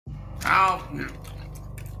Ow.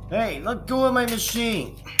 Hey, let go of my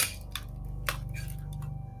machine.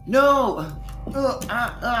 No. Ow.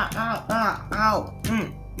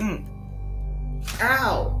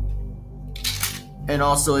 Ow. And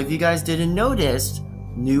also, if you guys didn't notice,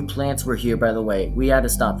 new plants were here, by the way. We had to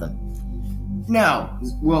stop them. Now,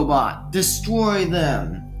 robot, destroy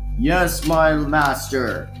them. Yes, my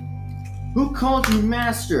master. Who called you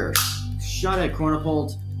master? Shut it,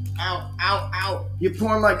 cornapult. Ow, ow, ow. You're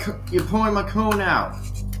pouring my cone out.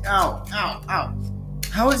 Ow, ow, ow.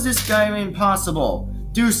 How is this guy impossible?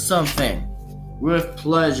 Do something. With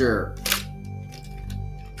pleasure.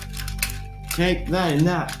 Take that and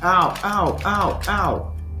that. Ow, ow, ow,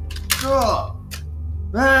 ow. Ugh.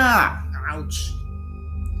 Ah, ouch.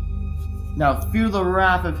 Now feel the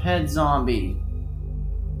wrath of Head Zombie.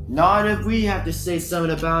 Not if we have to say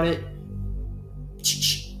something about it.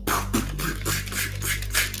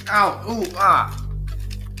 Ow, ooh, ah.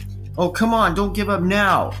 Oh, come on, don't give up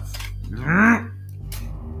now.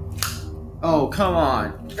 Oh, come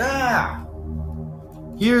on. Ah.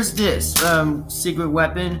 Here's this, secret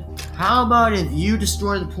weapon. How about if you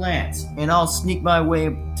destroy the plants, and I'll sneak my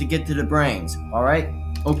way to get to the brains, alright?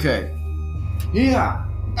 Okay. Yeah.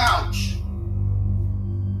 Ouch.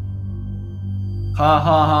 Ha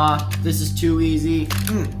ha ha, this is too easy.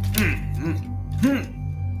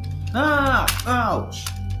 Ah, ouch.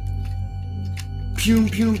 Pum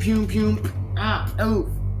pum pum pum. Ah, oh,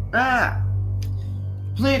 ah.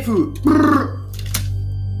 Plant food. Brrr.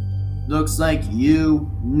 Looks like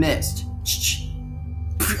you missed.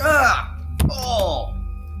 Ah, oh.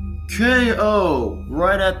 KO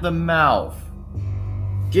right at the mouth.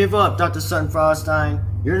 Give up, Dr. Sunfrostine.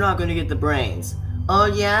 You're not gonna get the brains. Oh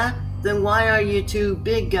yeah? Then why are you two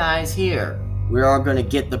big guys here? We are gonna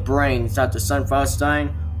get the brains, Dr.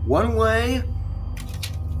 Sunfrostine. One way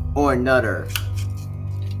or another.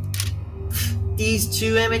 These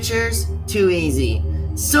two amateurs? Too easy.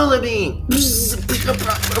 Solar beam!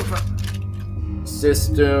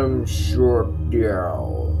 System short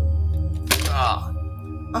down.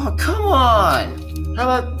 Oh, come on! How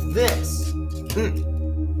about this?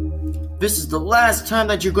 This is the last time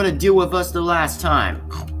that you're gonna deal with us the last time.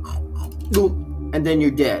 And then you're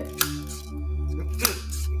dead.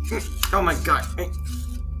 Oh my god.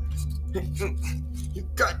 You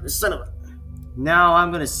got the son of a... Now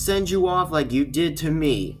I'm gonna send you off like you did to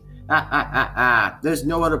me. There's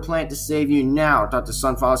no other plant to save you now, Dr.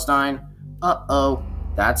 Sunfrostine. Uh-oh.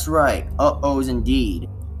 That's right. Uh-ohs indeed.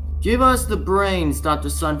 Give us the brains, Dr.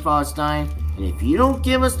 Sunfrostine. And if you don't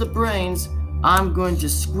give us the brains, I'm going to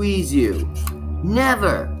squeeze you.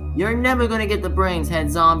 Never! You're never gonna get the brains, Head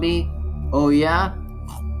Zombie. Oh yeah?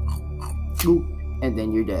 And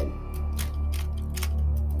then you're dead.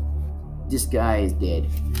 This guy is dead.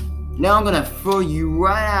 Now I'm gonna throw you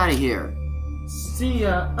right out of here. See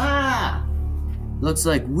ya. Ah! Looks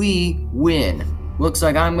like we win. Looks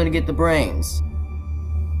like I'm gonna get the brains.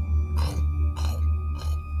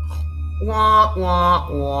 Wah, wah,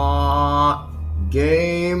 wah.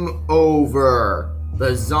 Game over.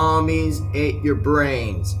 The zombies ate your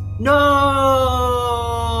brains. No!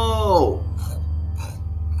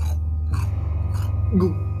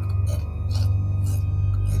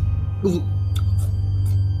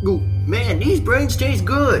 Man, these brains taste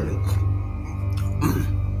good.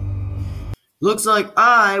 Looks like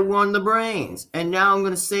I won the brains, and now I'm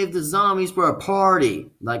gonna save the zombies for a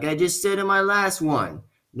party, like I just said in my last one.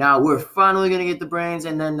 Now we're finally gonna get the brains,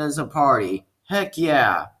 and then there's a party. Heck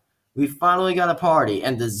yeah, we finally got a party,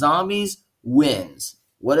 and the zombies wins.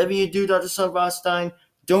 Whatever you do, Dr. Sunfrostine,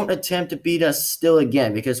 don't attempt to beat us still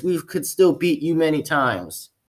again, because we could still beat you many times.